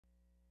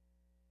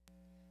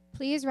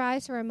Please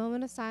rise for a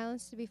moment of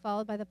silence to be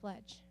followed by the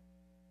pledge.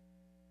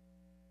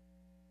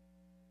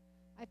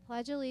 I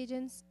pledge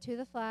allegiance to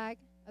the flag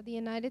of the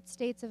United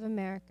States of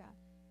America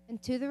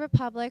and to the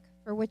republic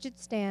for which it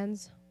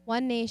stands,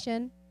 one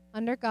nation,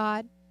 under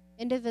God,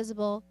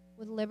 indivisible,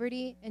 with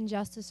liberty and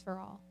justice for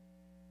all.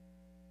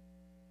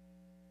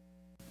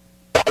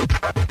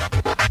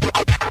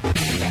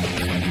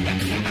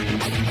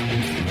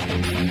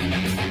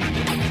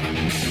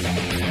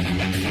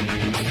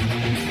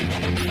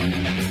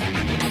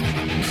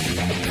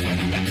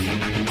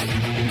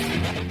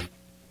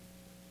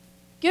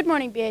 Good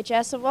morning,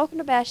 BHS, and welcome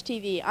to Bash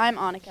TV. I'm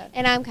Annika.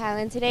 And I'm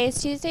Kylan. Today is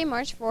Tuesday,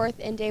 March 4th,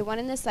 and day 1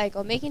 in the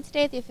cycle, making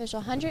today the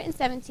official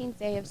 117th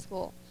day of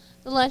school.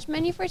 The lunch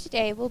menu for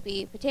today will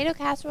be potato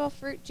casserole,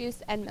 fruit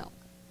juice, and milk.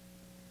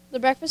 The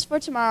breakfast for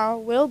tomorrow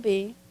will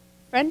be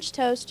French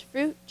toast,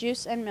 fruit,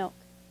 juice, and milk.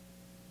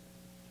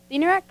 The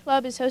Interact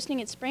Club is hosting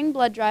its spring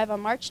blood drive on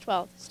March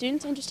 12th.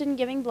 Students interested in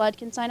giving blood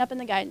can sign up in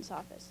the guidance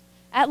office,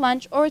 at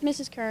lunch, or with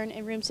Mrs. Kern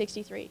in room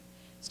 63.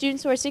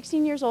 Students who are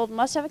 16 years old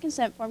must have a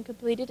consent form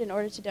completed in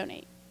order to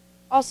donate.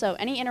 Also,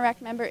 any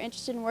Interact member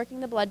interested in working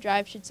the blood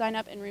drive should sign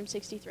up in room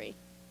 63.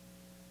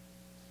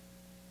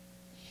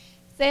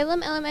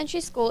 Salem Elementary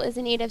School is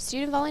in need of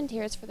student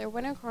volunteers for their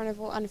winter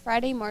carnival on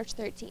Friday, March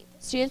 13th.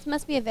 Students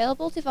must be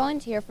available to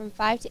volunteer from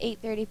 5 to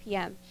 8:30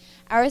 p.m.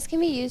 Hours can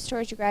be used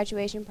towards your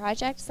graduation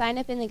project. Sign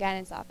up in the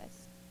guidance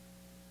office.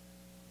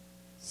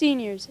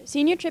 Seniors,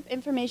 senior trip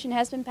information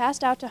has been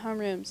passed out to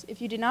homerooms.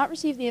 If you did not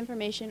receive the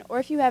information or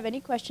if you have any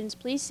questions,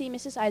 please see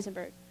Mrs.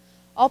 Eisenberg.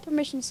 All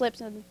permission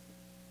slips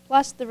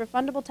plus the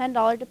refundable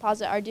 $10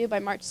 deposit are due by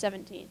March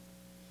 17th.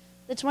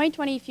 The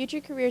 2020 Future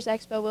Careers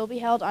Expo will be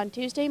held on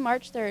Tuesday,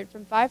 March 3rd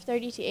from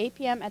 5:30 to 8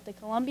 p.m. at the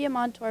Columbia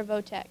Montour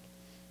Votech.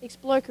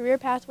 Explore career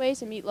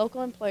pathways and meet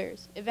local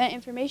employers. Event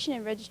information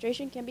and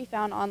registration can be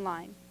found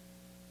online.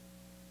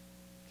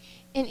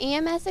 An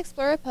EMS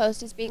Explorer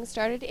post is being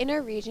started in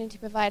our region to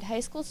provide high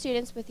school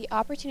students with the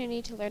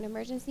opportunity to learn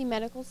emergency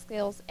medical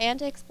skills and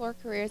to explore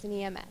careers in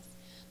EMS.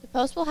 The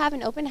post will have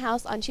an open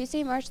house on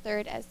Tuesday, March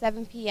 3rd at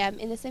 7 p.m.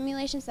 in the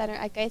Simulation Center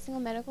at Geisinger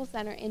Medical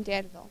Center in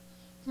Danville.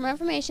 For more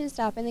information,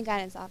 stop in the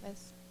guidance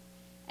office.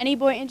 Any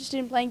boy interested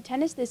in playing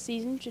tennis this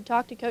season should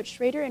talk to Coach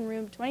Schrader in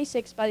room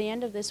 26 by the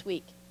end of this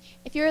week.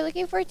 If you are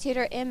looking for a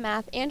tutor in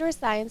math and or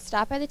science,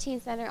 stop by the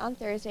Teen Center on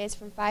Thursdays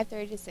from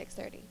 5:30 to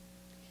 6:30.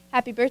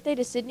 Happy birthday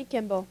to Sydney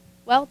Kimball.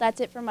 Well, that's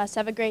it from us.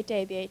 Have a great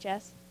day,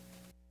 BHS.